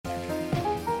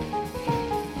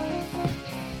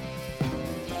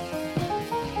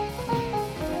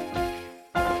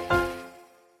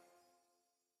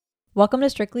Welcome to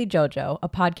Strictly JoJo, a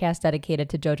podcast dedicated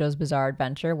to JoJo's Bizarre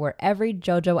Adventure, where every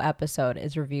JoJo episode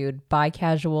is reviewed by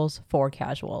casuals for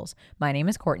casuals. My name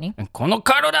is Courtney. And kono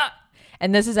karo da!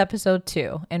 And this is episode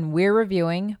 2, and we're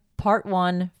reviewing Part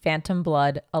 1, Phantom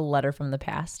Blood, A Letter from the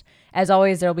Past. As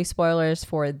always, there will be spoilers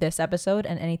for this episode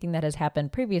and anything that has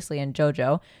happened previously in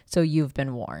JoJo, so you've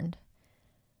been warned.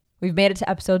 We've made it to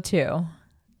episode 2.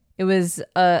 It was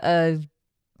a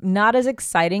not as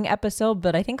exciting episode,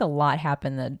 but I think a lot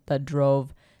happened that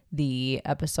drove the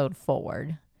episode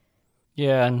forward.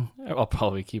 Yeah, and I'll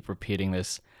probably keep repeating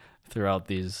this throughout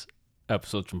these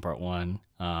episodes from part 1.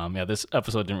 This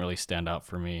episode didn't really stand out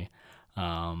for me.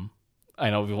 I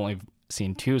know we've only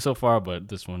seen 2 so far, but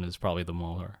this one is probably the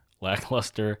more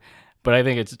lackluster. But I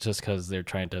think it's just because they're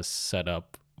trying to set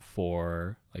up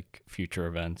for like future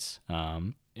events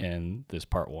in this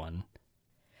part 1.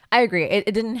 I agree.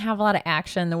 It didn't have a lot of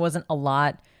action. There wasn't a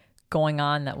lot going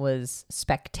on that was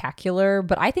spectacular,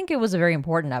 but I think it was a very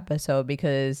important episode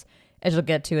because, as you'll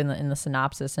get to in the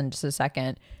synopsis in just a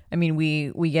second, I mean,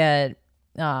 we get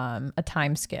a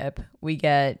time skip. We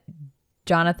get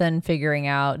Jonathan figuring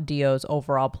out Dio's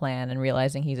overall plan and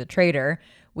realizing he's a traitor.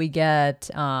 We get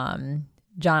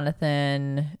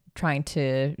Jonathan trying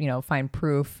to, find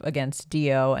proof against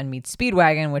Dio and meet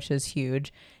Speedwagon, which is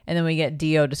huge. And then we get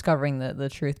Dio discovering the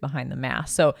truth behind the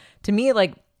mask. So to me,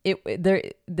 like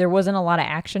there wasn't a lot of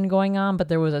action going on, but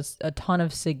there was a ton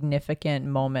of significant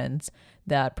moments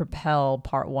that propel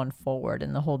part 1 forward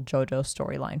and the whole JoJo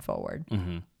storyline forward.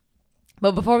 Mm-hmm.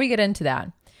 But before we get into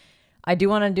that, I do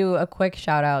want to do a quick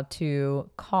shout out to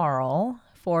Carl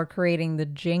for creating the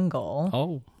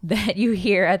jingle that you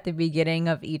hear at the beginning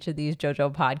of each of these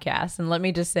JoJo podcasts. And let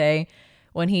me just say,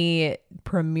 when he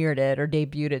premiered it or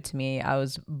debuted it to me, I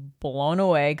was blown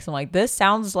away because I'm like, this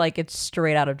sounds like it's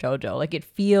straight out of JoJo. Like it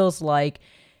feels like,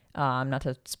 not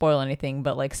to spoil anything,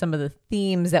 but like some of the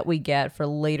themes that we get for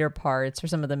later parts, for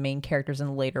some of the main characters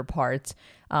in later parts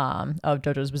of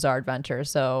JoJo's Bizarre Adventure.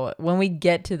 So when we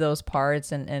get to those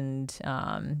parts and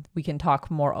we can talk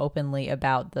more openly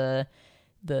about the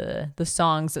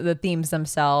songs, the themes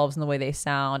themselves and the way they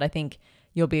sound, I think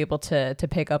you'll be able to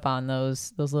pick up on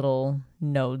those little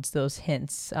nodes, those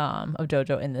hints of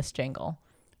JoJo in this jingle.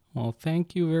 Well,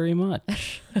 thank you very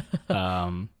much.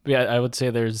 I would say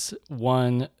there's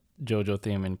one JoJo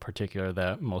theme in particular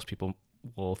that most people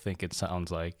will think it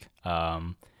sounds like.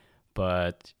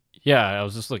 But yeah, I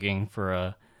was just looking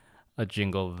for a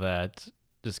jingle that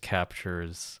just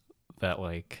captures that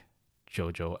like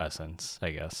JoJo essence,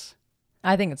 I guess.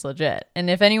 I think it's legit. And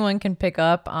if anyone can pick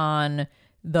up on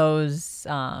those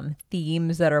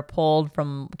themes that are pulled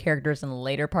from characters in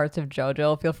later parts of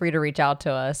JoJo, feel free to reach out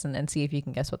to us and see if you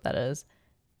can guess what that is.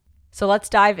 So let's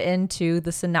dive into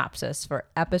the synopsis for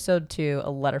episode 2,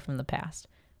 A Letter from the Past.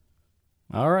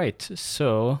 All right,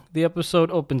 so the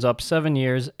episode opens up 7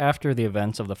 years after the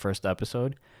events of the first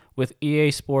episode with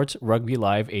EA Sports Rugby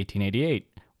Live 1888,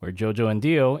 where JoJo and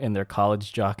Dio, in their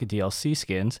college jock DLC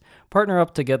skins, partner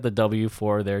up to get the W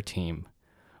for their team.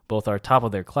 Both are top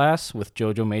of their class, with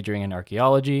JoJo majoring in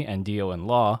archaeology and Dio in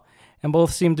law, and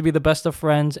both seem to be the best of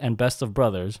friends and best of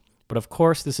brothers, but of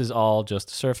course this is all just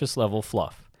surface-level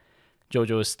fluff.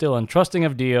 JoJo is still untrusting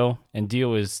of Dio, and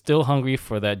Dio is still hungry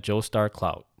for that Joestar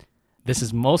clout. This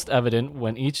is most evident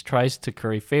when each tries to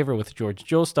curry favor with George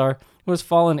Joestar, who has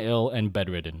fallen ill and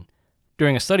bedridden.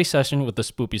 During a study session with the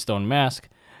Spoopy Stone mask,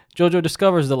 JoJo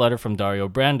discovers the letter from Dario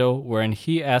Brando, wherein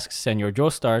he asks Senor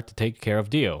Joestar to take care of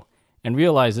Dio, and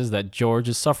realizes that George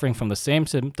is suffering from the same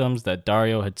symptoms that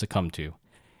Dario had succumbed to.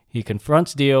 He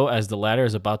confronts Dio as the latter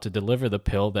is about to deliver the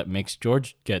pill that makes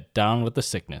George get down with the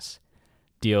sickness.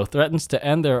 Dio threatens to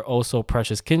end their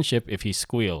oh-so-precious kinship if he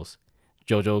squeals.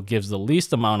 JoJo gives the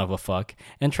least amount of a fuck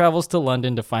and travels to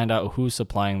London to find out who's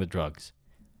supplying the drugs.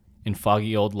 In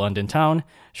foggy old London town,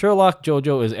 Sherlock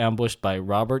JoJo is ambushed by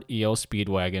Robert E.O.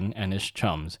 Speedwagon and his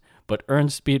chums, but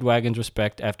earns Speedwagon's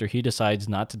respect after he decides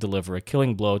not to deliver a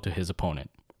killing blow to his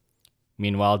opponent.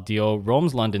 Meanwhile, Dio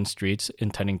roams London streets,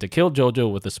 intending to kill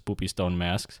JoJo with the Spoopy Stone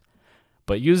masks,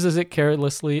 but uses it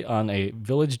carelessly on a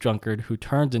village drunkard who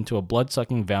turns into a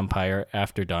blood-sucking vampire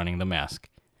after donning the mask.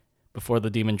 Before the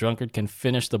demon drunkard can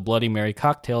finish the Bloody Mary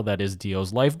cocktail that is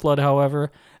Dio's lifeblood,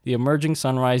 however, the emerging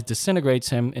sunrise disintegrates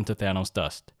him into Thanos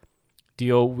dust.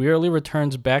 Dio wearily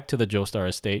returns back to the Joestar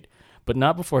estate, but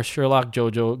not before Sherlock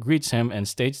JoJo greets him and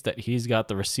states that he's got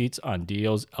the receipts on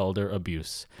Dio's elder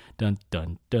abuse. Dun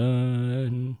dun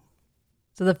dun.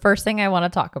 So the first thing I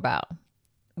want to talk about,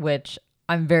 which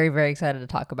I'm very, very excited to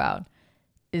talk about,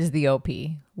 is the OP.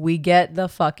 We get the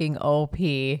fucking OP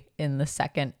in the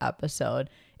second episode.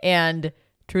 And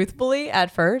truthfully,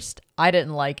 at first, I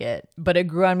didn't like it, but it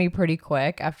grew on me pretty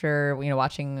quick after,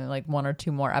 watching like one or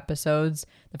two more episodes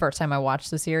the first time I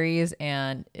watched the series,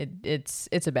 and it's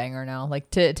a banger now. Like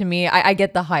to me, I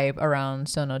get the hype around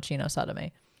Sonochi no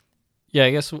Sadame. Yeah,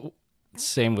 I guess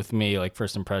same with me. Like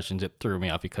first impressions, it threw me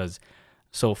off because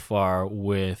so far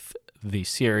with the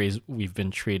series, we've been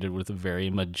treated with very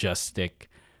majestic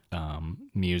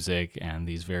music and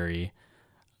these very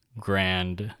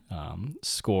grand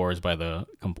scores by the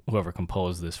whoever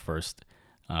composed this first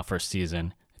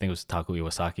season. I think it was Taku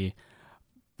Iwasaki.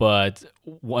 But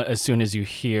as soon as you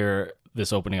hear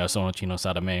this opening of Sonochi no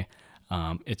Sadame,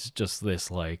 it's just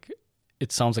this like,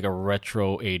 it sounds like a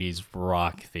retro 80s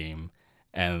rock theme.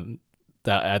 And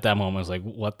that at that moment, I was like,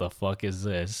 what the fuck is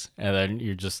this? And then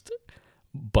you're just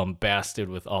bombasted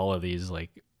with all of these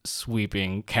like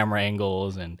sweeping camera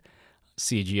angles and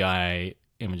CGI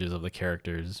images of the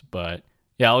characters. But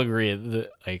yeah, I'll agree that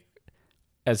like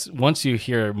as once you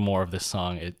hear more of this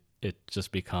song, it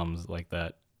just becomes like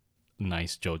that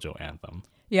nice JoJo anthem.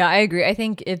 Yeah, I agree. I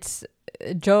think it's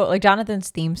Jonathan's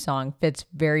theme song fits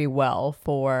very well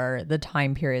for the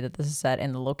time period that this is set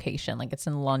and the location. Like it's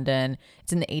in London,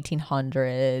 it's in the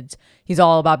 1800s. He's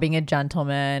all about being a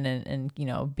gentleman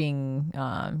and being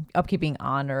upkeeping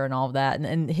honor and all of that.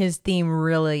 And his theme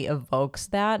really evokes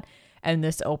that. And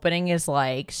this opening is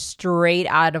like straight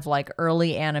out of like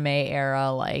early anime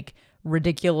era, like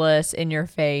ridiculous in your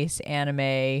face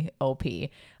anime OP.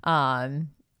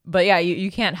 But yeah,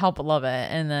 you can't help but love it.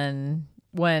 And then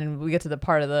when we get to the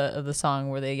part of the song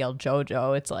where they yell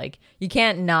JoJo, it's like you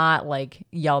can't not like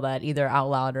yell that either out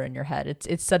loud or in your head.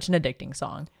 It's such an addicting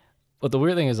song. But the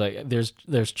weird thing is like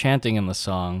there's chanting in the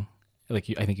song. Like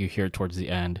I think you hear it towards the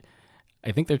end.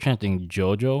 I think they're chanting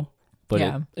JoJo, but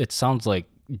yeah. it sounds like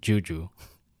Juju.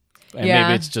 And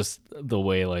maybe it's just the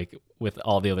way like with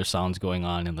all the other sounds going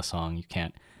on in the song, you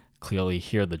can't clearly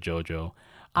hear the JoJo.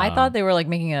 I thought they were like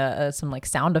making some like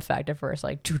sound effect at first,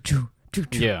 like choo choo choo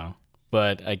choo. Yeah,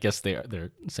 but I guess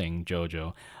they're saying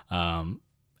JoJo.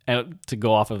 And to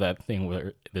go off of that thing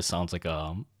where this sounds like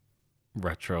a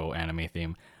retro anime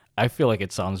theme, I feel like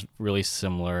it sounds really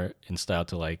similar in style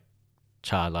to like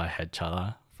Chala Head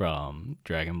Chala from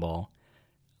Dragon Ball.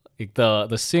 Like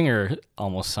the singer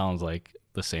almost sounds like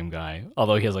the same guy,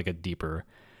 although he has like a deeper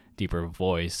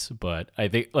voice. But I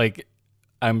think like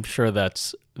I'm sure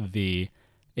that's the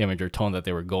image or tone that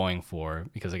they were going for,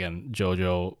 because again,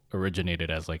 JoJo originated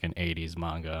as like an 80s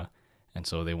manga, and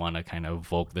so they want to kind of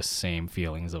evoke the same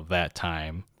feelings of that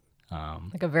time,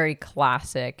 like a very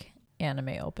classic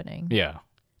anime opening. Yeah,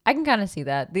 I can kind of see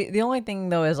that. The only thing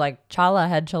though is like Chala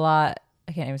Head Chala,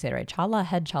 I can't even say it right. Chala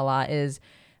Head Chala is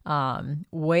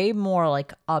way more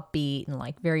like upbeat and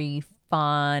like very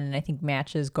fun, and I think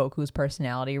matches Goku's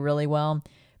personality really well.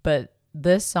 But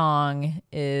this song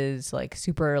is like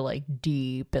super like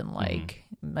deep and like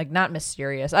not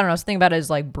mysterious. I don't know. Something about it is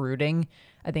like brooding,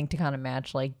 I think, to kind of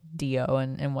match like Dio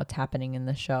and what's happening in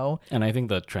the show. And I think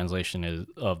the translation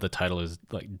of the title is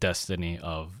like destiny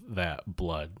of that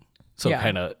blood. So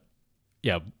kind of,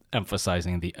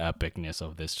 emphasizing the epicness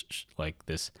of this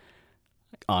this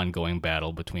ongoing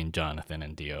battle between Jonathan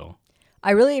and Dio.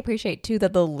 I really appreciate too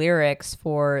that the lyrics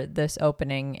for this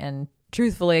opening, and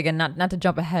truthfully, again, not to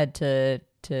jump ahead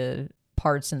to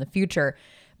parts in the future,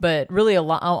 but really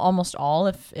almost all,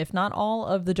 if not all,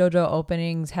 of the JoJo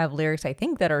openings have lyrics, I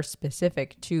think, that are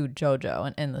specific to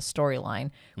JoJo and the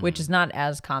storyline, which is not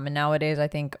as common nowadays. I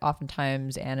think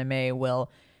oftentimes anime will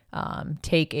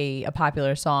take a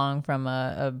popular song from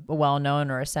a well-known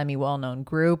or a semi-well-known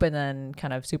group and then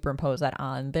kind of superimpose that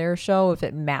on their show if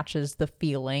it matches the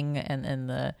feeling and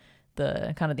the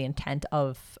kind of the intent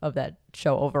of that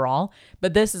show overall.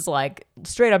 But this is like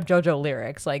straight up JoJo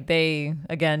lyrics. Like they,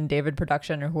 again, David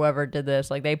Production or whoever did this,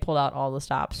 like they pulled out all the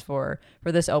stops for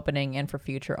this opening and for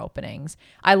future openings.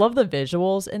 I love the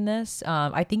visuals in this.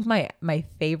 I think my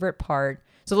favorite part,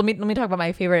 so let me talk about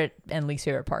my favorite and least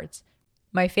favorite parts.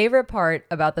 My favorite part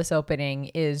about this opening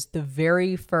is the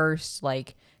very first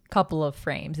like couple of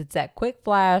frames. It's that quick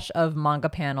flash of manga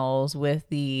panels with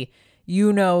the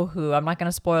you know who. I'm not going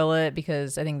to spoil it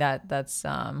because I think that's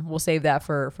we'll save that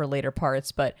for later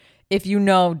parts. But if you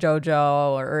know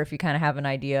JoJo or if you kind of have an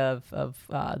idea of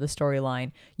the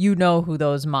storyline, you know who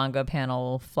those manga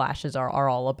panel flashes are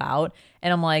all about.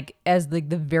 And I'm like, as the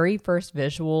very first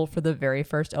visual for the very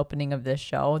first opening of this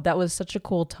show, that was such a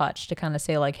cool touch to kind of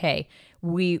say like, hey,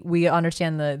 we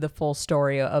understand the full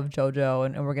story of JoJo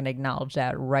and we're going to acknowledge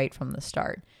that right from the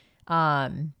start.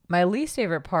 My least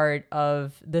favorite part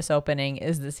of this opening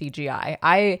is the CGI.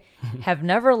 I have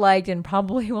never liked and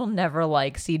probably will never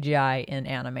like CGI in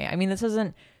anime. I mean, this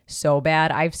isn't so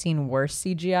bad. I've seen worse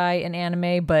CGI in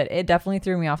anime, but it definitely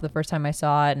threw me off the first time I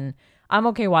saw it. And I'm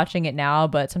okay watching it now,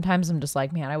 but sometimes I'm just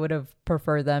like, man, I would have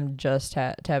preferred them just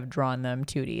to have drawn them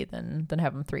 2D than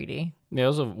have them 3D. Yeah, it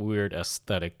was a weird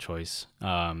aesthetic choice.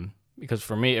 Because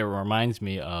for me, it reminds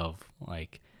me of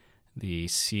like the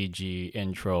CG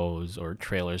intros or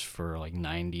trailers for like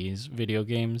 90s video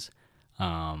games.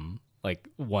 Like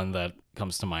one that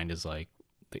comes to mind is like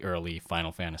the early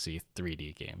Final Fantasy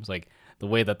 3D games. Like the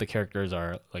way that the characters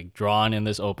are like drawn in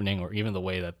this opening, or even the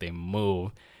way that they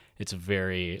move, it's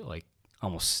very like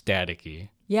almost staticky.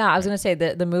 Yeah, I was gonna say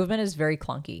the movement is very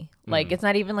clunky. Like it's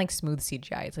not even like smooth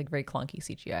CGI. It's like very clunky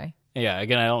CGI. Yeah,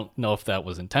 again, I don't know if that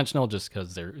was intentional, just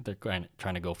because they're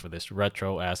trying to go for this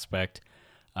retro aspect.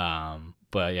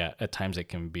 But yeah, at times it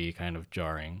can be kind of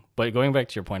jarring. But going back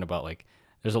to your point about like,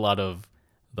 there's a lot of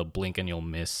the blink and you'll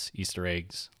miss Easter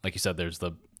eggs. Like you said, there's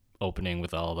the opening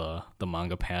with all the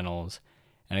manga panels,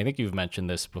 and I think you've mentioned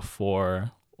this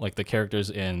before. Like the characters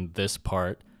in this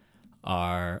part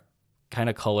are kind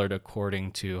of colored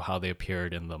according to how they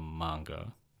appeared in the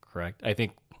manga, correct? I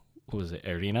think, who was it,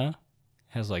 Erina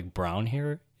has like brown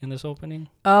hair in this opening.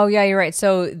 Oh yeah, you're right.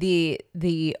 So the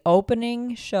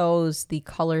opening shows the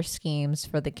color schemes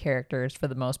for the characters for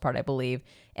the most part, I believe,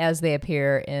 as they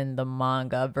appear in the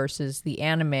manga versus the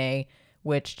anime,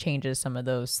 which changes some of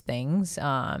those things.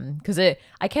 Because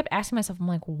I kept asking myself, I'm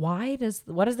like, why does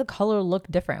the color look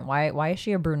different? Why is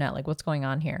she a brunette? Like, what's going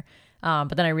on here?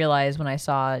 But then I realized when I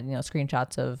saw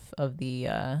screenshots of the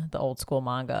old school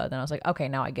manga, then I was like, okay,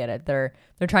 now I get it. They're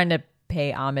trying to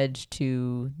pay homage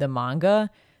to the manga.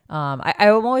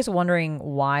 I'm always wondering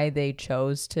why they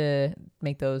chose to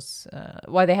make those,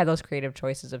 why they had those creative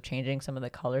choices of changing some of the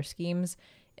color schemes.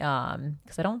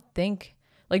 Because I don't think,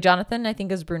 like Jonathan, I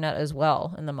think is brunette as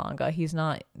well in the manga. He's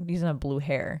not blue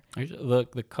hair.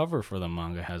 The cover for the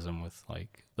manga has him with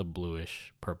like the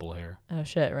bluish purple hair. Oh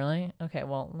shit, really? Okay,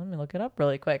 well, let me look it up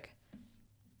really quick.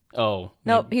 Oh.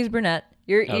 Nope, he's brunette.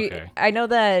 Okay. I know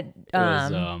that.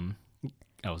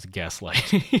 I was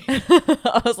gaslighting.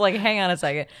 I was like, hang on a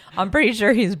second. I'm pretty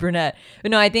sure he's brunette. But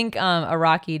no, I think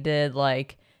Araki did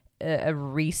like a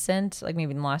recent, like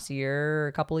maybe in the last year or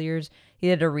a couple of years, he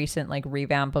did a recent like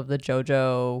revamp of the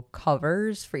JoJo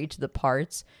covers for each of the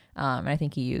parts. And I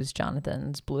think he used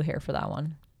Jonathan's blue hair for that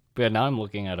one. But yeah, now I'm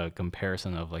looking at a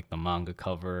comparison of like the manga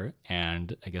cover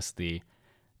and I guess the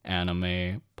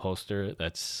anime poster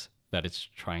that it's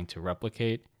trying to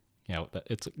replicate.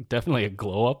 It's definitely a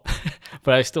glow up,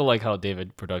 but I still like how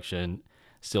David Production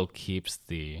still keeps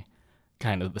the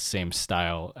kind of the same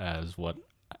style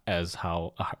as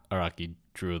how Araki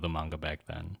drew the manga back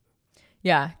then.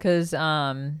 Yeah, because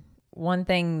one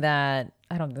thing that,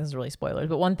 I don't think this is really spoilers,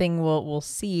 but one thing we'll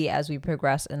see as we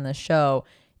progress in the show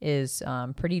is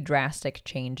pretty drastic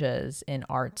changes in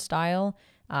art style,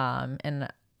 and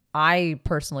I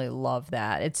personally love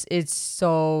that. It's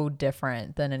so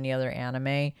different than any other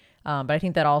anime. But I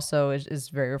think that also is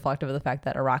very reflective of the fact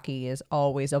that Araki is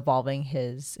always evolving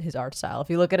his art style. If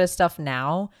you look at his stuff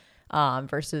now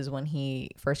versus when he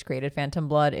first created Phantom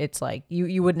Blood, it's like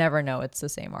you would never know it's the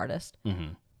same artist.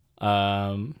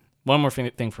 Mm-hmm. One more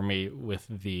thing for me with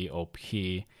the OP,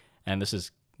 and this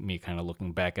is me kind of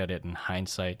looking back at it in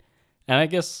hindsight, and I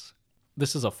guess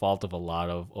this is a fault of a lot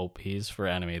of OPs for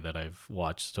anime that I've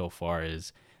watched so far,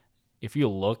 is if you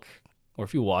look or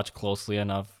if you watch closely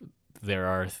enough, there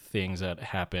are things that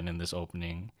happen in this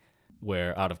opening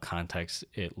where out of context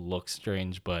it looks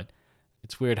strange, but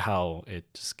it's weird how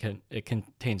it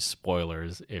contains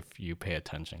spoilers if you pay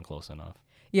attention close enough.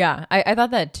 Yeah, I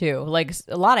thought that too. Like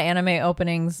a lot of anime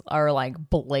openings are like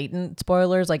blatant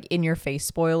spoilers, like in your face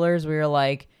spoilers where you're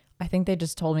like, I think they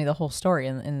just told me the whole story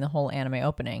in the whole anime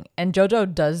opening. And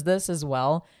JoJo does this as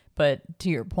well, but to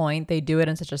your point, they do it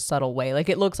in such a subtle way. Like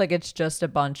it looks like it's just a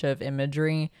bunch of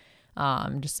imagery,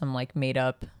 just some like made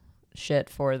up shit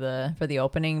for the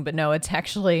opening, but no, it's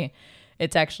actually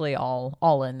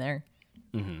all in there.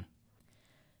 Mm-hmm.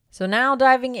 So now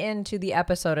diving into the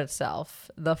episode itself,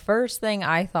 the first thing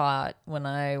I thought when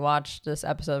I watched this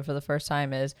episode for the first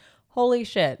time is, holy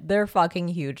shit, they're fucking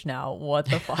huge now. What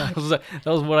the fuck? That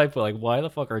was what I feel like. Why the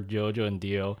fuck are Jojo and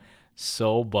Dio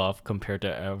so buff compared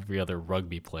to every other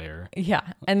rugby player?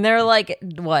 Yeah. And they're like,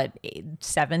 what,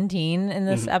 17 in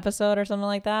this episode or something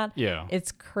like that? Yeah.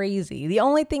 It's crazy. The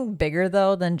only thing bigger,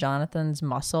 though, than Jonathan's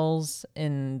muscles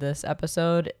in this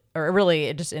episode, or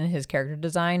really just in his character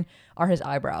design, are his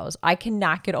eyebrows. I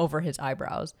cannot get over his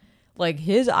eyebrows. Like,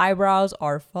 his eyebrows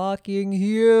are fucking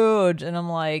huge. And I'm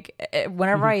like,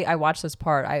 whenever I watch this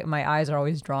part, my eyes are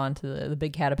always drawn to the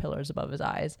big caterpillars above his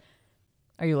eyes.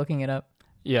 Are you looking it up?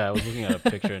 Yeah, I was looking at a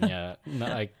picture, and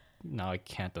yeah, now I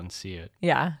can't unsee it.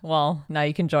 Yeah, well, now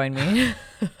you can join me.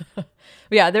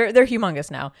 Yeah, they're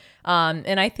humongous now,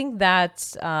 and I think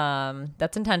that's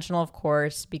intentional, of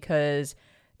course, because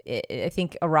I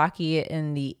think Araki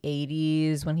in the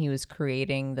 80s, when he was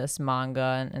creating this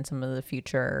manga and some of the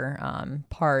future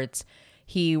parts,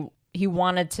 he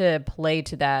wanted to play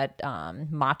to that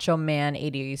macho man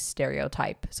 80s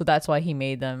stereotype. So that's why he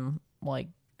made them like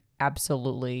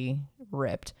absolutely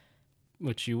ripped.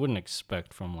 Which you wouldn't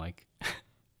expect from like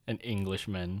an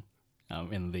Englishman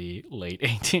in the late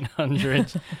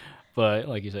 1800s. But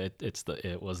like you said,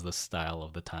 it was the style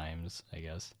of the times, I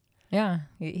guess. Yeah,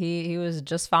 he was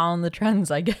just following the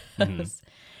trends, I guess.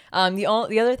 Mm-hmm.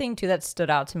 The other thing too that stood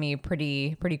out to me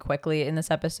pretty quickly in this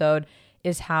episode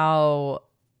is how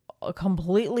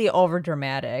completely over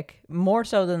dramatic, more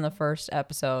so than the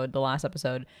last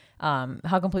episode,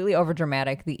 how completely over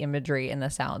dramatic the imagery and the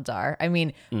sounds are. I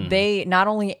mean, they not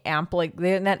only amplified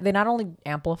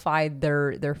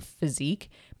their physique,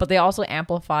 but they also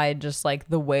amplified just like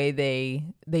the way they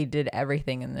did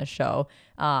everything in this show.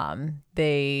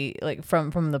 They like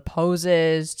from the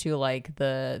poses to like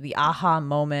the aha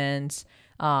moments,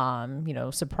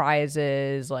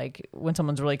 surprises, like when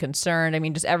someone's really concerned. I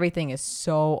mean, just everything is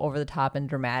so over the top and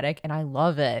dramatic, and I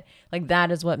love it. Like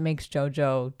that is what makes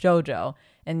JoJo.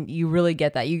 And you really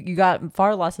get that. You got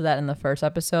far less of that in the first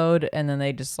episode, and then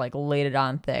they just like laid it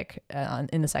on thick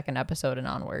in the second episode and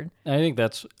onward. I think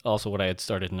that's also what I had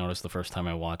started to notice the first time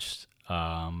I watched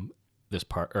this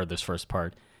first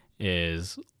part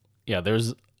is,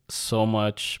 there's so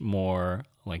much more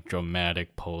like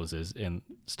dramatic poses in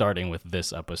starting with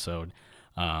this episode.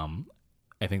 I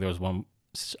think there was one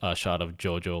shot of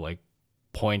JoJo like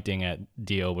pointing at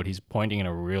Dio, but he's pointing in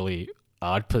a really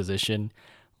odd position.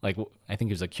 Like I think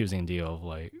he was accusing Dio of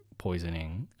like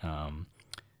poisoning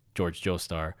George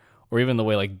Joestar, or even the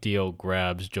way like Dio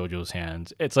grabs JoJo's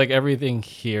hands. It's like everything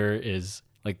here is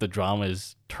like the drama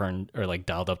is turned or like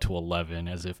dialed up to 11,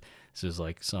 as if this is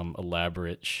like some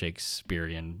elaborate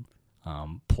Shakespearean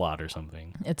plot or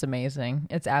something. It's amazing.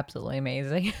 It's absolutely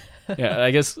amazing. Yeah,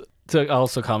 I guess to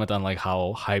also comment on like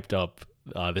how hyped up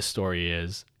this story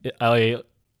is. I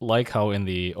like how in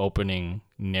the opening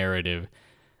narrative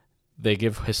they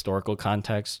give historical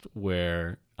context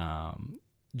where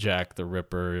Jack the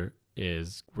Ripper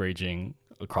is raging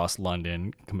across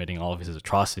London, committing all of his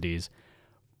atrocities,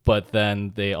 but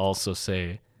then they also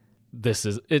say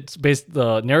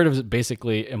the narrative is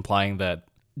basically implying that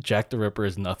Jack the Ripper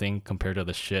is nothing compared to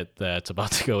the shit that's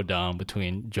about to go down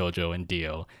between JoJo and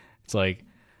Dio. It's like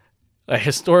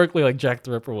historically, like Jack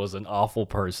the Ripper was an awful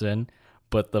person,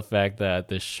 but the fact that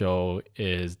this show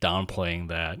is downplaying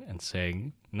that and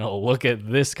saying, no, look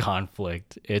at this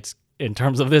conflict. It's in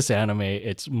terms of this anime,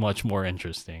 it's much more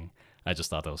interesting. I just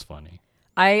thought that was funny.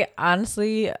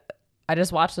 I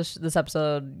just watched this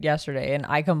episode yesterday, and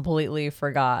I completely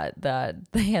forgot that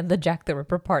they had the Jack the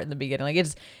Ripper part in the beginning.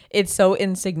 Like it's so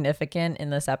insignificant in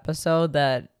this episode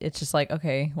that it's just like,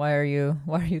 okay, why are you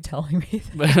telling me this?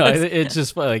 But no, it's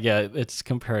just like, it's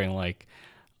comparing like,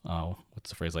 what's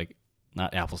the phrase, like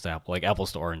not apples to apple, like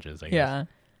apples to oranges, I guess. Yeah.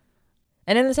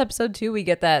 And in this episode too, we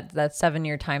get that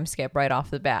 7-year time skip right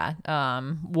off the bat.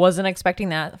 Wasn't expecting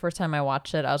that the first time I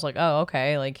watched it. I was like, oh,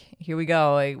 okay, like here we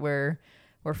go. Like we're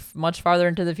much farther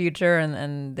into the future,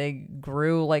 and they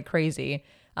grew like crazy.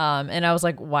 And I was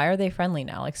like, why are they friendly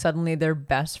now? Like suddenly they're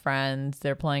best friends.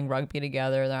 They're playing rugby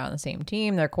together. They're on the same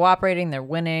team. They're cooperating. They're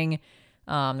winning.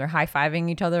 They're high-fiving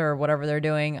each other or whatever they're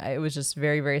doing. It was just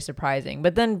very, very surprising.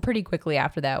 But then pretty quickly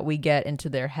after that, we get into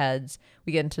their heads.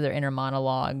 We get into their inner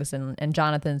monologues. And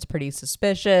Jonathan's pretty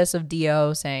suspicious of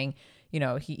Dio, saying,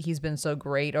 he's been so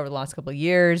great over the last couple of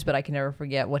years, but I can never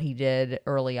forget what he did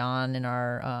early on in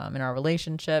our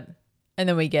relationship. And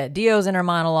then we get Dio's inner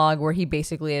monologue, where he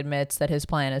basically admits that his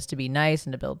plan is to be nice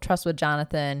and to build trust with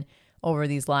Jonathan over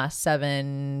these last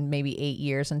 7, maybe 8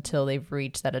 years, until they've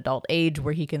reached that adult age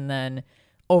where he can then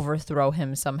overthrow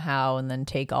him somehow and then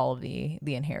take all of the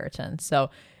inheritance. So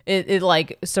it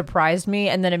like surprised me,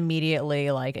 and then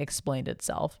immediately like explained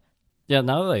itself. Yeah,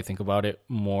 now that I think about it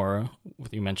more,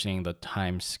 with you mentioning the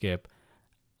time skip,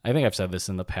 I think I've said this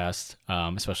in the past,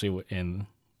 especially in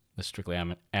the Strictly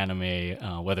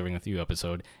Anime Weathering With You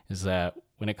episode, is that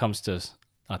when it comes to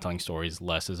telling stories,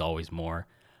 less is always more.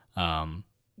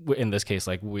 In this case,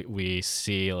 like we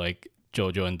see like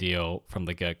JoJo and Dio from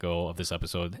the get-go of this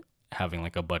episode having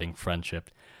like a budding friendship.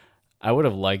 I would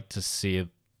have liked to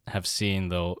have seen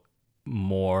though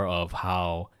more of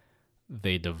how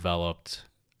they developed,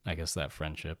 I guess, that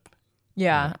friendship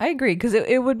Yeah, I agree, because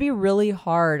it would be really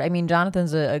hard. I mean,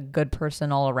 Jonathan's a good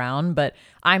person all around, but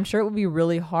I'm sure it would be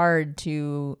really hard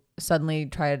to suddenly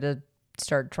try to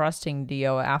start trusting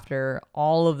Dio after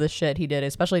all of the shit he did,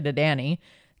 especially to Danny.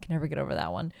 I can never get over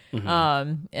that one.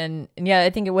 And yeah, I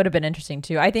think it would have been interesting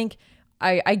too. I think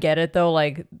I get it though.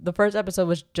 Like the first episode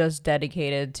was just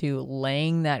dedicated to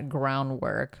laying that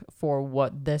groundwork for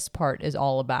what this part is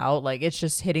all about. Like it's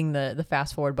just hitting the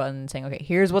fast forward button and saying, okay,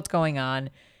 here's what's going on.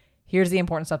 Here's the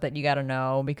important stuff that you got to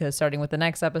know, because starting with the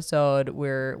next episode,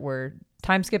 we're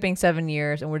time skipping 7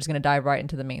 years and we're just going to dive right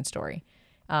into the main story.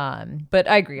 But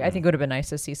I agree. I think it would have been nice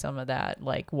to see some of that,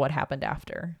 like what happened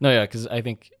after. No, yeah, because I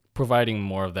think providing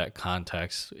more of that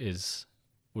context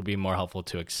would be more helpful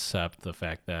to accept the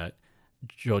fact that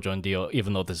Jojo and Dio,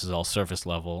 even though this is all surface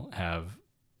level, have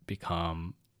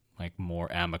become like more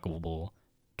amicable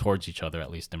towards each other,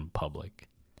 at least in public.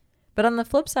 But on the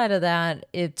flip side of that,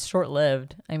 it's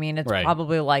short-lived. I mean, it's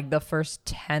probably like the first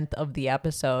 10th of the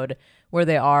episode where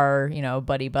they are,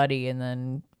 buddy-buddy, and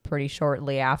then pretty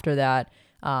shortly after that,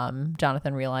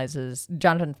 Jonathan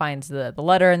finds the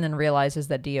letter and then realizes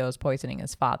that Dio is poisoning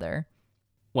his father.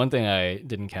 One thing I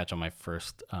didn't catch on my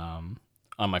first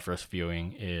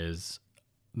viewing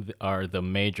are the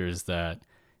majors that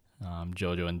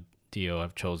Jojo and Dio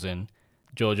have chosen.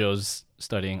 Jojo's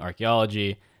studying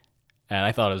archaeology, and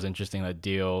I thought it was interesting that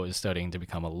Dio is studying to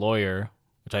become a lawyer,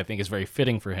 which I think is very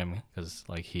fitting for him, because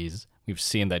like we've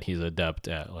seen that he's adept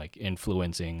at like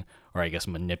influencing, or I guess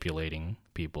manipulating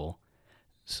people.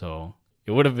 So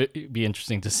it would be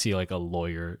interesting to see like a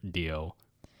lawyer Dio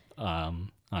on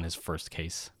his first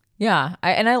case. Yeah,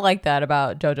 I like that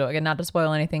about JoJo. Again, not to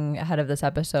spoil anything ahead of this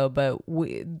episode, but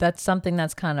that's something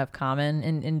that's kind of common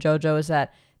in JoJo, is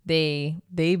that they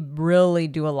really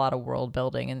do a lot of world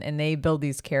building, and they build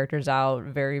these characters out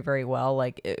very, very well,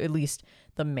 like at least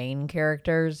the main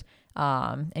characters,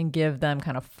 and give them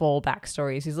kind of full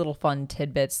backstories, these little fun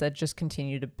tidbits that just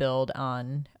continue to build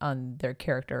on their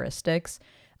characteristics.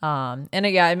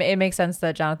 It makes sense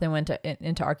that Jonathan went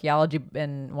into archaeology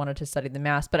and wanted to study the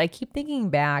mask. But I keep thinking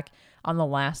back on the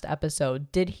last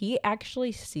episode. Did he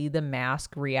actually see the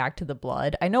mask react to the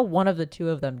blood? I know one of the two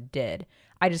of them did.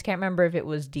 I just can't remember if it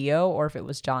was Dio or if it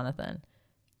was Jonathan.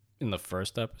 In the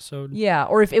first episode? Yeah,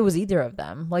 or if it was either of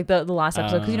them. Like the last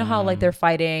episode. Because you know how like they're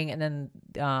fighting and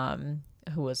then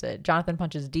who was it? Jonathan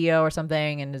punches Dio or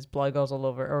something and his blood goes all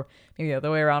over. Or maybe the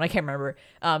other way around. I can't remember.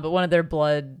 But one of their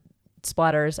blood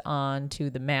splatters onto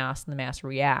the mask and the mask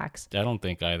reacts. I don't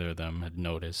think either of them had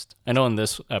noticed. I know in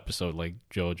this episode, like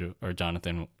Jojo or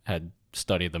Jonathan had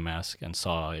studied the mask and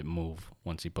saw it move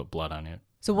once he put blood on it.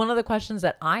 So one of the questions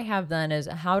that I have then is,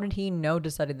 how did he know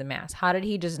to study the mask? How did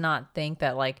he just not think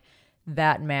that like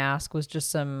that mask was just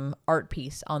some art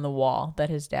piece on the wall that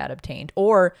his dad obtained?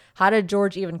 Or how did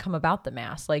George even come about the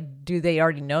mask? Like, do they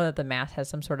already know that the mask has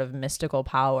some sort of mystical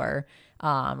power,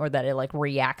 or that it like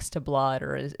reacts to blood,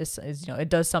 or is it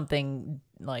does something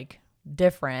like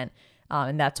different?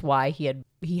 And that's why he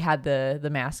had the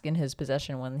mask in his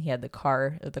possession when he had the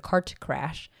cart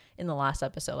crash in the last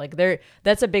episode. Like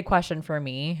that's a big question for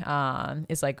me.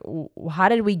 It's like, how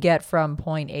did we get from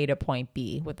point A to point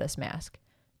B with this mask?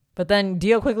 But then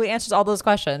Dio quickly answers all those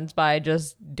questions by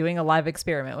just doing a live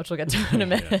experiment, which we'll get to in a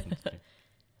minute. Yeah.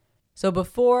 So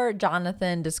before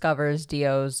Jonathan discovers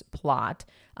Dio's plot,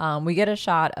 we get a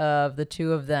shot of the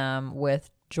two of them with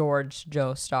George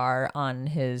Joestar on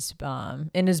his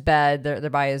in his bed. They're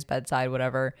by his bedside,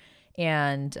 whatever.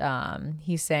 And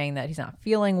he's saying that he's not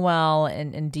feeling well.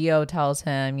 And Dio tells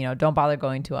him, don't bother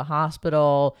going to a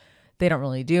hospital. They don't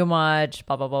really do much,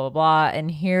 blah, blah, blah, blah, blah.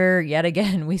 And here, yet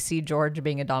again, we see George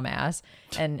being a dumbass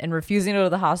and refusing to go to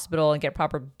the hospital and get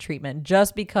proper treatment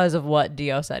just because of what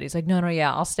Dio said. He's like, no,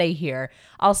 yeah, I'll stay here.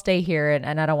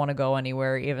 And I don't want to go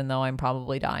anywhere, even though I'm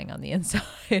probably dying on the inside.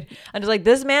 I'm just like,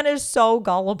 this man is so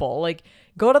gullible. Like,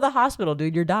 go to the hospital,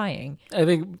 dude. You're dying. I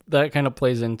think that kind of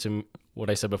plays into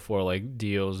what I said before, like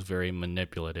Dio's very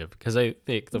manipulative. Because I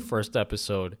think the first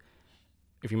episode,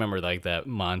 if you remember, like that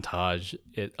montage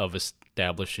of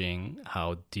establishing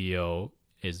how Dio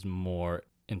is more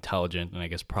intelligent and I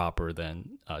guess proper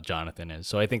than Jonathan is.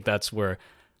 So I think that's where,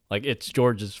 like, it's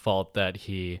George's fault that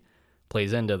he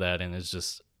plays into that and is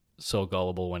just so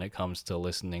gullible when it comes to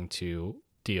listening to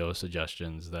Dio's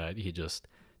suggestions that he just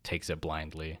takes it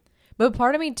blindly. But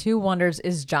part of me too wonders,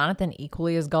 is Jonathan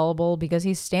equally as gullible? Because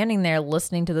he's standing there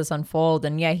listening to this unfold,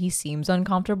 and yeah, he seems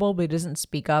uncomfortable, but he doesn't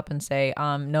speak up and say,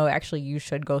 no, actually you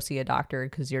should go see a doctor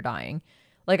because you're dying.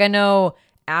 Like, I know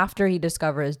after he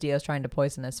discovers Dio's trying to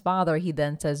poison his father, he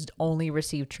then says only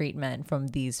receive treatment from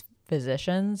these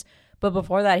physicians. But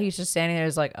before that, he's just standing there,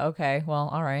 he's like, okay, well,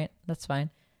 all right, that's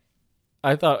fine.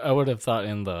 I would have thought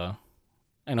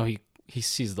I know he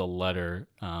sees the letter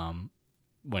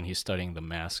when he's studying the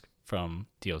mask from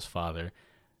Dio's father.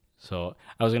 So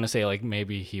I was gonna say like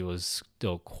maybe he was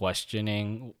still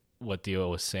questioning what Dio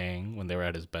was saying when they were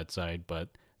at his bedside, but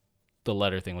the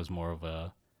letter thing was more of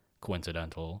a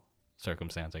coincidental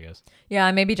circumstance, I guess.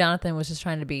 Yeah, maybe Jonathan was just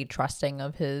trying to be trusting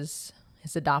of his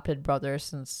adopted brother,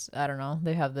 since I don't know,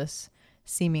 they have this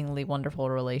seemingly wonderful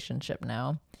relationship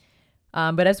now.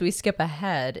 But as we skip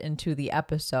ahead into the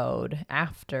episode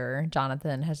after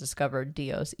Jonathan has discovered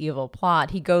Dio's evil plot,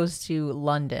 he goes to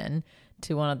London,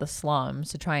 to one of the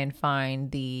slums, to try and find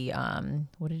the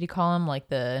what did he call him, like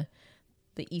the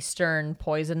Eastern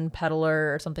poison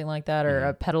peddler or something like that, or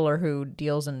a peddler who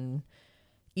deals in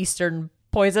Eastern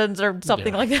poisons or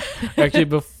something like that. Actually,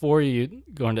 before you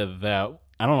go into that,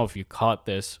 I don't know if you caught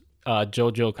this.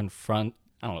 Jojo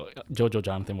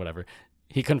Jonathan, whatever.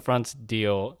 He confronts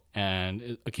Dio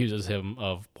and accuses him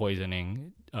of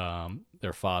poisoning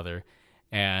their father,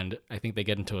 and I think they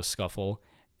get into a scuffle.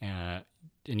 And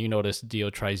you notice Dio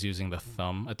tries using the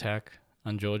thumb attack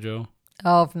on Jojo.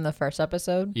 Oh, from the first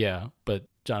episode? Yeah, but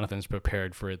Jonathan's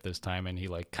prepared for it this time, and he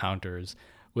like counters,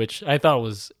 which I thought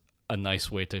was a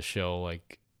nice way to show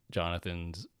like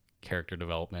Jonathan's character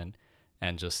development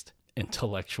and just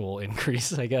intellectual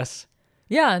increase, I guess.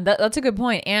 Yeah, that's a good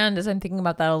point. And as I'm thinking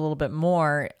about that a little bit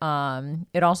more,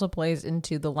 it also plays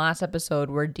into the last episode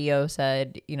where Dio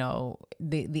said, you know,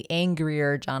 the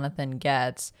angrier Jonathan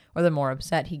gets, or the more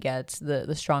upset he gets,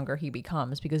 the stronger he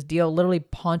becomes, because Dio literally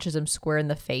punches him square in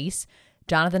the face.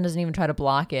 Jonathan doesn't even try to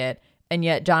block it. And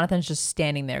yet Jonathan's just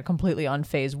standing there completely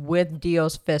unfazed with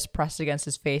Dio's fist pressed against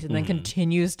his face, and then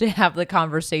continues to have the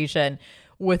conversation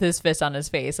with his fist on his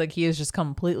face. Like, he is just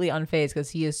completely unfazed because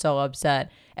he is so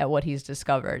upset at what he's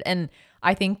discovered. And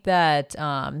I think that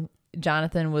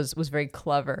Jonathan was very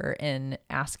clever in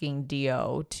asking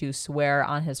Dio to swear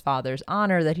on his father's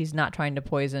honor that he's not trying to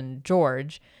poison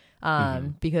George,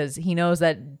 because he knows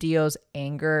that Dio's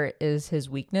anger is his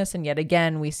weakness. And yet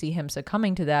again, we see him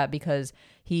succumbing to that because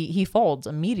he folds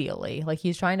immediately. Like,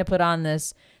 he's trying to put on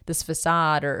this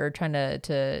facade or trying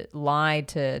to lie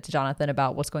to Jonathan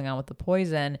about what's going on with the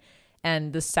poison.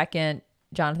 And the second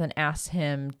Jonathan asks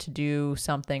him to do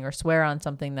something or swear on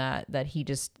something that he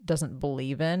just doesn't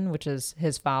believe in, which is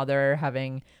his father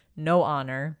having no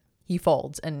honor, he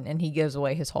folds and he gives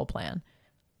away his whole plan.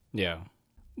 Yeah.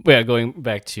 Yeah, going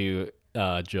back to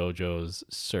Jojo's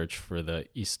search for the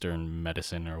Eastern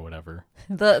medicine or whatever.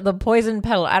 The poison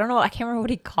peddler. I don't know. I can't remember what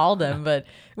he called him, but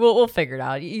we'll figure it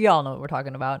out. You all know what we're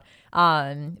talking about.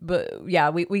 But yeah,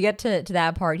 we get to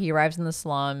that part. He arrives in the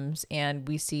slums and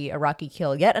we see Araki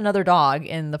kill yet another dog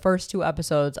in the first 2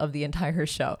 episodes of the entire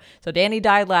show. So Danny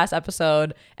died last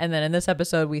episode, and then in this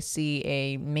episode we see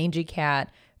a mangy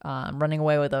cat running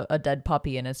away with a dead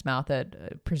puppy in its mouth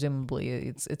that presumably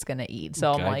it's gonna eat.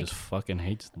 So I'm like, just fucking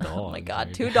hates dogs. Oh my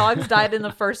god, 2 dogs died in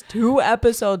the first 2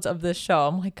 episodes of this show.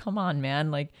 I'm like, come on,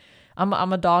 man. Like, I'm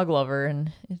a dog lover,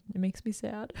 and it makes me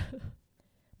sad.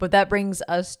 But that brings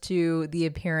us to the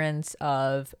appearance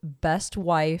of Best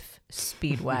Wife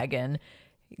Speedwagon.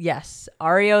 Yes,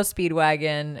 REO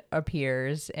Speedwagon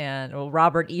appears, and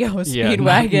Robert E.O.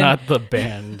 Speedwagon. Yeah, not the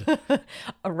band.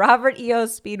 Robert E.O.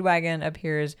 Speedwagon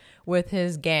appears with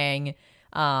his gang,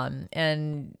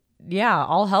 and yeah,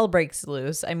 all hell breaks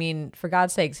loose. I mean, for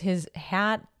God's sakes, his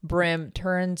hat brim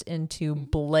turns into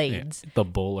blades. Yeah, the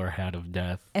bowler hat of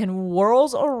death. And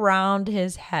whirls around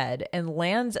his head and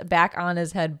lands back on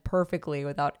his head perfectly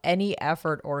without any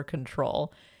effort or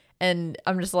control. And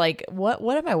I'm just like, what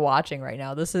am I watching right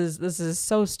now? This is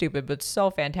so stupid, but so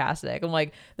fantastic. I'm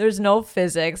like, there's no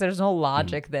physics, there's no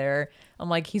logic there. I'm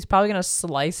like, he's probably gonna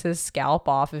slice his scalp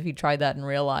off if he tried that in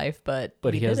real life, but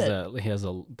he has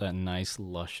that nice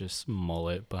luscious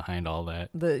mullet behind all that.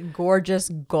 The gorgeous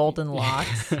golden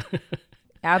locks.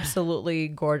 Absolutely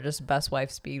gorgeous Best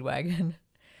Wife Speedwagon.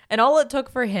 And all it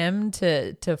took for him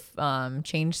to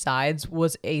change sides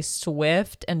was a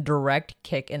swift and direct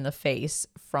kick in the face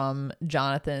from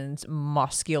Jonathan's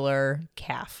muscular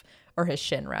calf, or his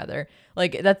shin rather.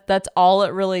 Like that's all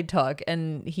it really took.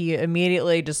 And he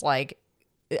immediately just like,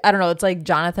 I don't know, it's like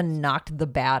Jonathan knocked the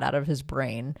bat out of his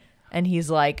brain. And he's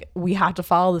like, we have to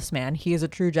follow this man. He is a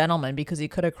true gentleman, because he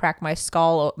could have cracked my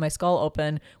skull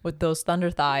open with those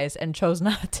thunder thighs and chose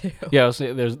not to. Yeah,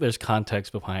 so there's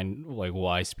context behind like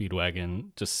why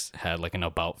Speedwagon just had like an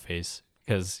about face,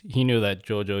 because he knew that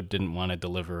Jojo didn't want to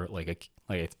deliver like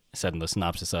I said in the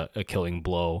synopsis a killing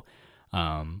blow,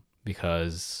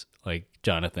 because like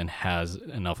Jonathan has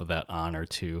enough of that honor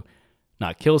to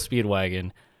not kill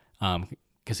Speedwagon,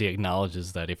 because he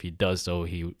acknowledges that if he does so,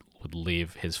 he would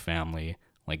leave his family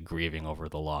like grieving over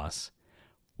the loss,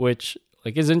 which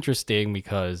like is interesting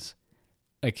because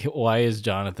like why is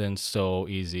Jonathan so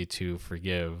easy to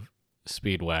forgive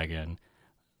Speedwagon,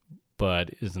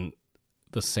 but isn't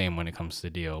the same when it comes to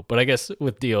Dio? But I guess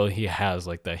with Dio, he has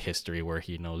like the history where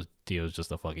he knows Dio's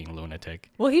just a fucking lunatic.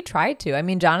 Well, he tried to. I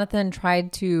mean, Jonathan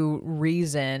tried to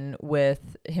reason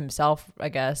with himself, I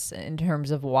guess, in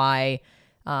terms of why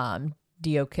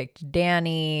Dio kicked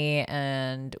Danny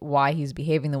and why he's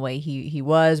behaving the way he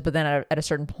was. But then at a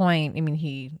certain point, I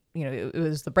mean, it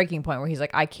was the breaking point where he's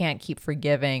like, I can't keep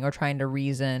forgiving or trying to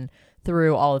reason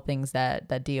through all the things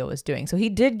that Dio was doing. So he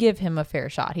did give him a fair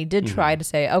shot. He did try to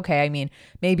say, okay, I mean,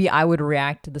 maybe I would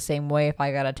react the same way if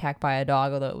I got attacked by a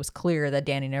dog, although it was clear that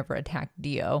Danny never attacked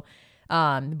Dio.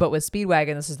 But with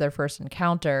Speedwagon, this is their first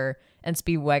encounter, and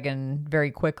Speedwagon very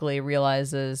quickly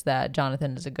realizes that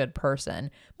Jonathan is a good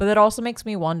person. But that also makes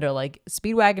me wonder, like,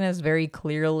 Speedwagon is very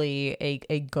clearly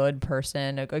a good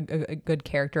person, a good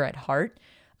character at heart.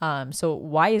 So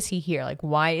why is he here? Like,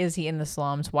 why is he in the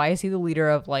slums? Why is he the leader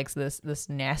of like this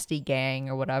nasty gang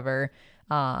or whatever?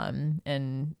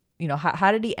 And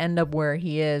how did he end up where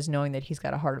he is, knowing that he's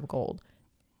got a heart of gold?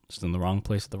 Just in the wrong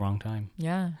place at the wrong time.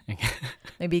 Yeah.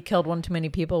 Maybe he killed one too many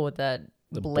people with that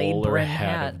the blade brim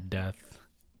hat of death.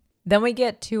 Then we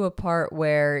get to a part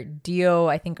where Dio,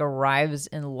 I think, arrives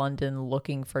in London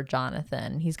looking for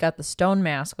Jonathan. He's got the stone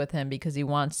mask with him because he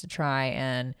wants to try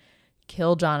and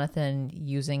kill Jonathan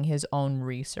using his own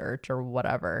research or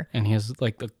whatever. And he has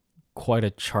like quite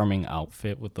a charming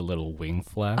outfit with the little wing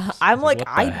flaps. I'm like,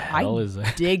 I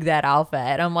dig that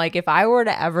outfit. I'm like, if I were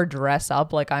to ever dress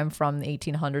up like I'm from the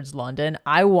 1800s London,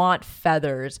 I want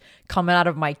feathers coming out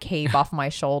of my cape off my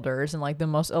shoulders and like the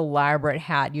most elaborate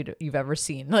hat you've ever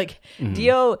seen. Like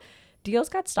Dio's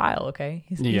got style, okay?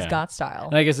 He's got style.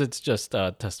 And I guess it's just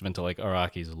a testament to like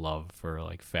Araki's love for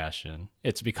like fashion.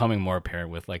 It's becoming more apparent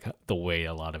with like the way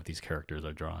a lot of these characters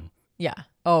are drawn. Yeah.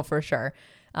 Oh, for sure.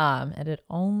 And it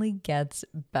only gets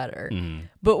better.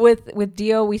 But with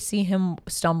Dio, we see him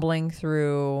stumbling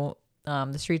through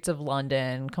the streets of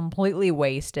London, completely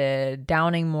wasted,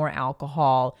 downing more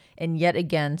alcohol, and yet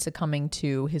again succumbing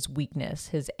to his weakness,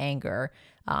 his anger.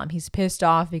 He's pissed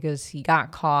off because he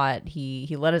got caught.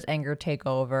 He let his anger take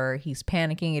over. He's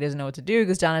panicking. He doesn't know what to do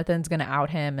because Jonathan's going to out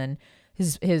him, and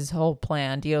his whole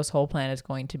plan, Dio's whole plan, is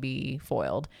going to be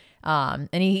foiled. And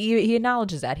he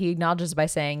acknowledges that. He acknowledges by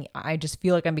saying, I just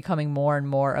feel like I'm becoming more and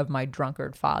more of my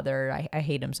drunkard father. I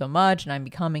hate him so much, and I'm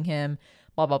becoming him,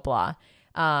 blah, blah, blah.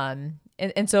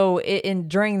 And so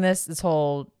during this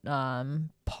whole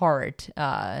part,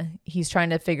 he's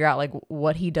trying to figure out like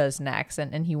what he does next.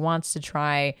 And he wants to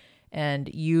try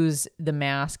and use the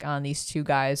mask on these two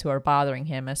guys who are bothering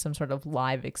him as some sort of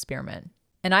live experiment.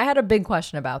 And I had a big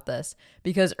question about this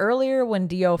because earlier when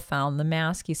Dio found the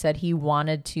mask, he said he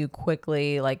wanted to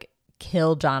quickly like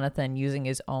kill Jonathan using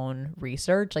his own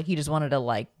research. Like he just wanted to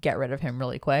like get rid of him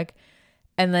really quick.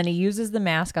 And then he uses the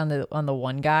mask on the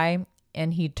one guy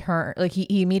and he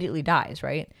immediately dies,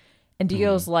 right? And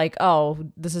Dio's like, oh,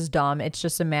 this is dumb. It's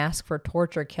just a mask for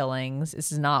torture killings.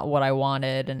 This is not what I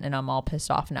wanted, and I'm all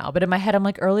pissed off now. But in my head, I'm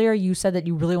like, earlier you said that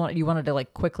you wanted to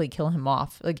like quickly kill him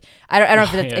off. Like I don't know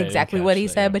if that's exactly what he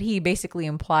said, but he basically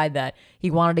implied that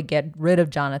he wanted to get rid of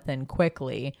Jonathan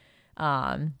quickly. So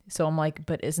I'm like,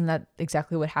 but isn't that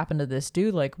exactly what happened to this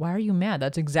dude? Like, why are you mad?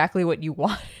 That's exactly what you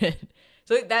wanted.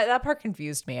 So that part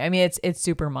confused me. I mean, it's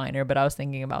super minor, but I was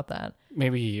thinking about that.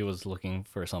 Maybe he was looking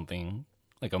for something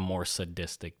like a more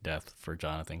sadistic death for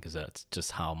Jonathan because that's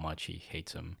just how much he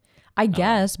hates him. I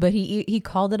guess, but he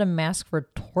called it a mask for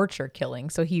torture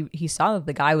killing. So he saw that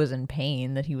the guy was in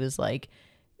pain, that he was like,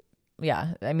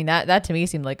 yeah. I mean, that to me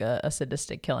seemed like a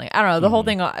sadistic killing. I don't know. The whole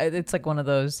thing, it's like one of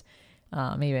those,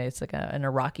 maybe it's like an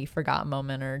Iraqi forgot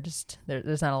moment, or just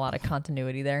there's not a lot of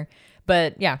continuity there.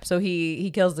 But yeah, so he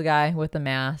kills the guy with the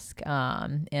mask,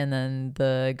 and then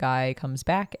the guy comes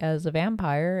back as a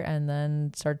vampire and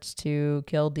then starts to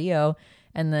kill Dio.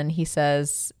 And then he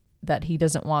says that he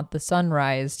doesn't want the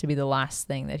sunrise to be the last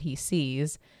thing that he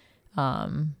sees.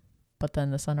 But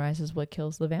then the sunrise is what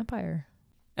kills the vampire.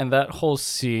 And that whole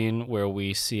scene where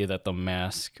we see that the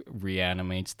mask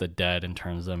reanimates the dead and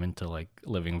turns them into like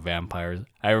living vampires.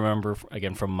 I remember,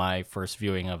 again, from my first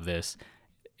viewing of this,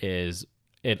 is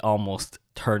it almost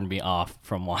turned me off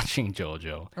from watching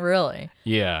JoJo. Really?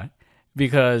 Yeah.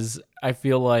 Because I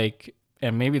feel like,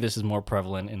 and maybe this is more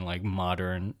prevalent in like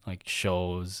modern like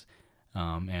shows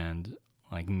and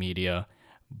like media,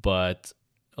 but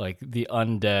like the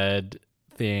undead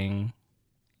thing,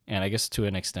 and I guess to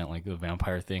an extent like the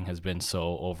vampire thing, has been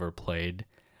so overplayed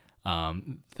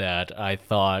that I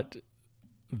thought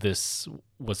this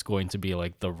was going to be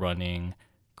like the running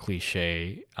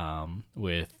cliche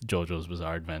with JoJo's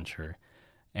Bizarre Adventure.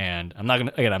 And I'm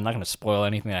not gonna spoil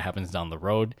anything that happens down the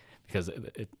road because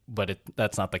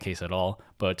that's not the case at all.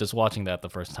 But just watching that the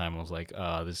first time, I was like,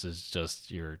 this is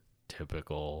just your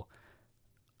typical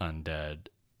undead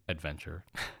adventure.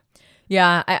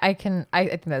 Yeah, I think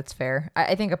that's fair.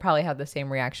 I think I probably had the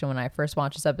same reaction when I first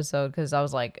watched this episode because I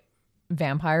was like,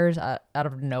 vampires out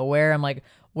of nowhere. I'm like,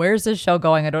 where's this show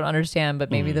going? I don't understand, but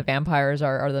maybe the vampires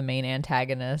are the main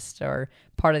antagonist or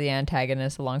part of the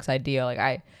antagonist alongside Dio. Like,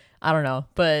 I don't know,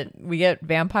 but we get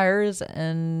vampires,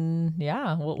 and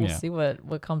yeah, we'll see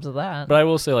what comes of that. But I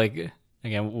will say, like,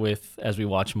 again, as we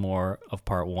watch more of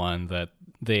part 1, that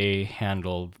they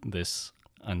handled this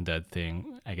undead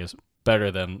thing, I guess,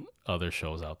 better than other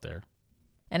shows out there.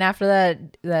 And after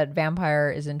that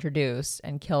vampire is introduced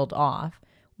and killed off,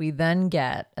 we then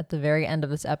get, at the very end of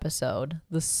this episode,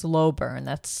 the slow burn,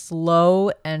 that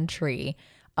slow entry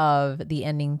of the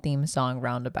ending theme song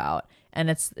Roundabout. And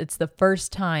it's the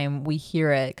first time we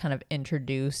hear it kind of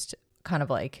introduced, kind of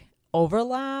like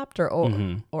overlapped or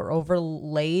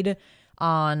overlaid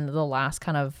on the last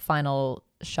kind of final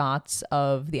shots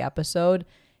of the episode.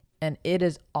 And it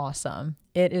is awesome.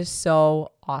 It is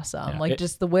so awesome. Yeah,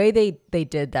 just the way they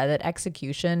did that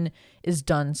execution is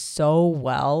done so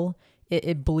well.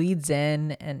 It bleeds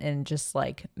in and just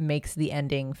like makes the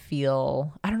ending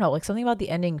feel, I don't know, like something about the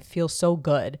ending feels so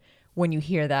good when you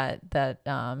hear that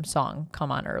song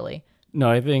come on early. No,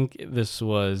 I think this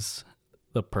was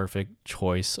the perfect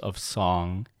choice of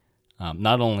song,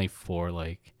 not only for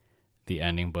like the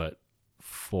ending, but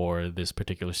for this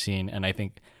particular scene. And I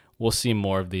think we'll see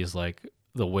more of these, like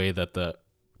the way that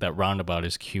that Roundabout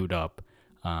is queued up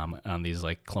on these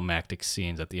like climactic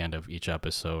scenes at the end of each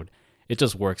episode. It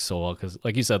just works so well because,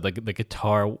 like you said, like the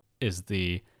guitar is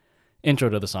the intro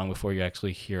to the song before you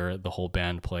actually hear the whole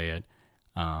band play it.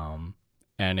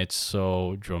 And it's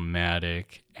so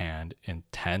dramatic and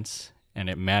intense, and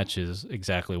it matches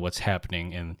exactly what's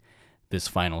happening in this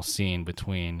final scene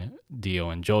between Dio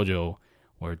and JoJo,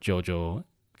 where JoJo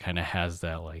kind of has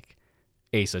that like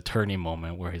Ace Attorney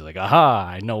moment where he's like, aha,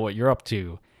 I know what you're up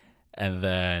to. And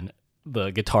then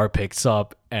the guitar picks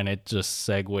up and it just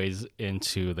segues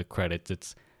into the credits.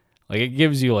 It's like, it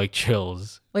gives you like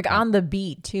chills. Like on the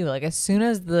beat too. Like as soon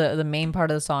as the main part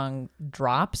of the song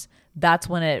drops, that's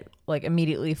when it like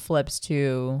immediately flips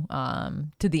to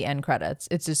the end credits.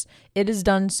 It's just, it is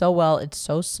done so well. It's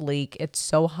so sleek. It's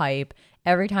so hype.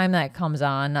 Every time that comes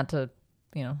on, not to,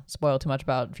 spoil too much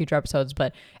about future episodes,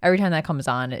 but every time that comes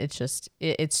on, it's just,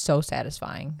 it's so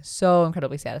satisfying. So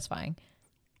incredibly satisfying.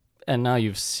 And now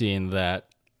you've seen that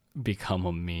become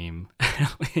a meme,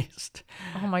 at least.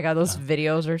 Oh my God, those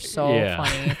videos are so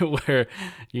funny. Where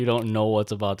you don't know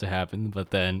what's about to happen,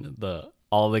 but then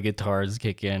all the guitars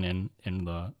kick in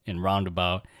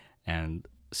Roundabout, and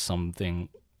something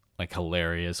like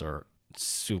hilarious or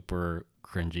super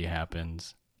cringy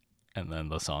happens, and then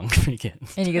the song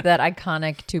begins. And you get that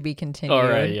iconic "to be continued." All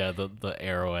right, yeah, the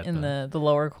arrow at the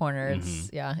lower corner.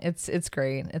 It's it's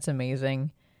great. It's amazing.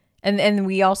 And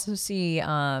we also see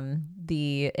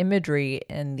the imagery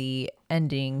and the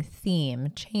ending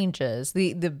theme changes.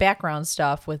 The background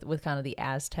stuff with kind of the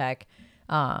Aztec,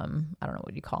 I don't know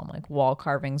what you call them, like wall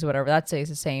carvings, whatever, that stays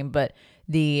the same. But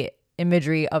the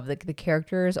imagery of the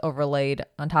characters overlaid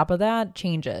on top of that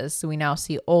changes. So we now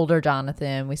see older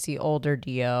Jonathan, we see older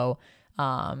Dio,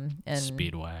 and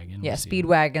Speedwagon. Yeah,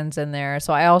 Speedwagon's in there.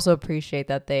 So I also appreciate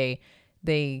that they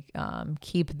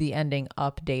keep the ending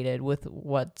updated with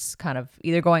what's kind of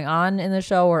either going on in the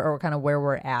show or kind of where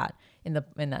we're at in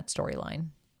that storyline.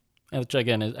 Which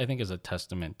again, I think is a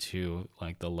testament to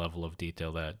like the level of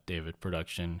detail that David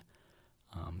Production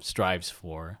strives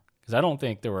for. Because I don't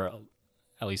think there were,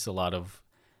 at least a lot of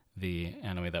the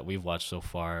anime that we've watched so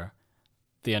far,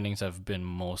 the endings have been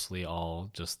mostly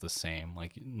all just the same.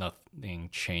 Like nothing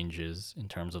changes in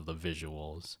terms of the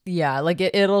visuals. Yeah, like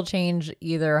it'll change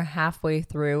either halfway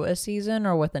through a season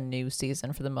or with a new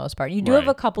season for the most part. You do have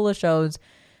a couple of shows,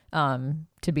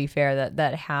 to be fair,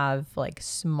 that have like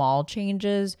small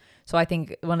changes. So I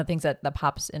think one of the things that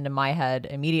pops into my head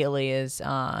immediately is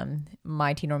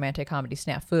My Teen Romantic Comedy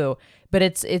Snafu. But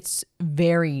it's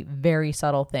very, very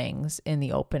subtle things in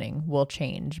the opening will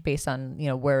change based on,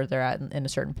 where they're at in a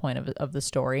certain point of the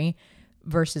story.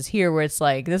 Versus here where it's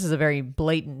like, this is a very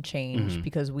blatant change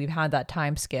because we've had that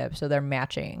time skip. So they're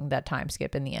matching that time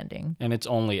skip in the ending. And it's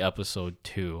only episode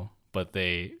 2, but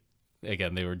they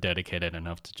were dedicated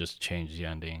enough to just change the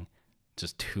ending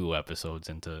just 2 episodes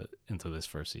into this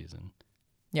first season.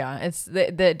 Yeah, it's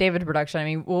the David Production. I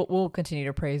mean, we'll continue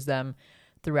to praise them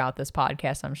throughout this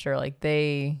podcast, I'm sure. Like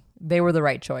they they were the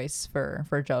right choice for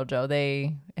JoJo.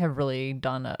 They have really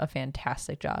done a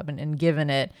fantastic job and given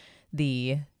it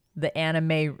the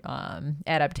anime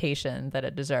adaptation that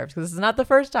it deserves. Because this is not the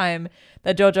first time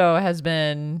that JoJo has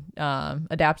been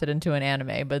adapted into an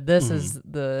anime, but this is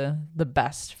the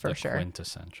best for sure.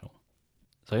 Quintessential.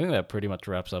 So I think that pretty much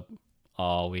wraps up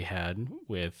all we had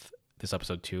with this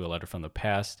episode 2, A Letter from the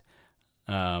Past.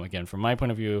 Again, from my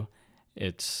point of view,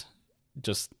 it's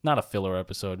just not a filler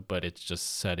episode, but it's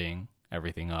just setting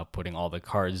everything up, putting all the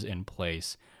cards in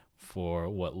place for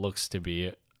what looks to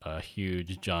be a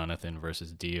huge Jonathan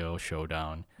versus Dio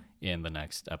showdown in the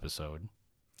next episode.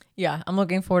 Yeah, I'm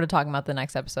looking forward to talking about the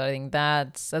next episode. I think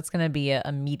that's going to be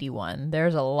a meaty one.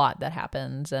 There's a lot that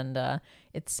happens, and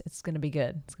it's going to be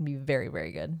good. It's going to be very,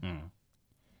 very good.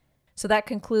 So that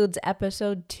concludes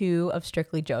episode 2 of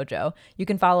Strictly JoJo. You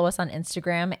can follow us on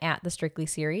Instagram at The Strictly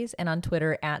Series and on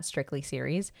Twitter at Strictly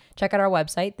Series. Check out our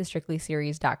website,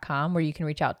 thestrictlyseries.com, where you can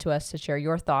reach out to us to share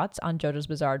your thoughts on JoJo's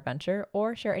Bizarre Adventure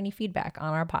or share any feedback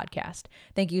on our podcast.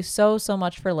 Thank you so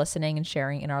much for listening and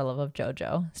sharing in our love of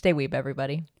JoJo. Stay weeb,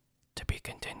 everybody. To be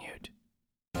continued.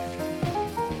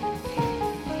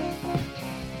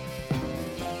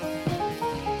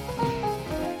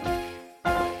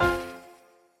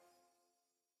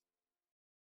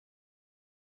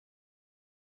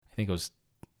 I think it was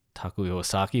Takuya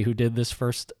Osaki who did this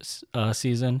first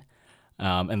season.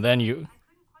 And then you...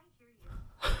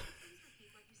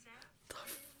 The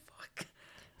fuck?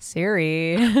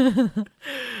 Siri. Let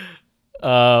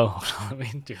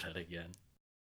me do that again.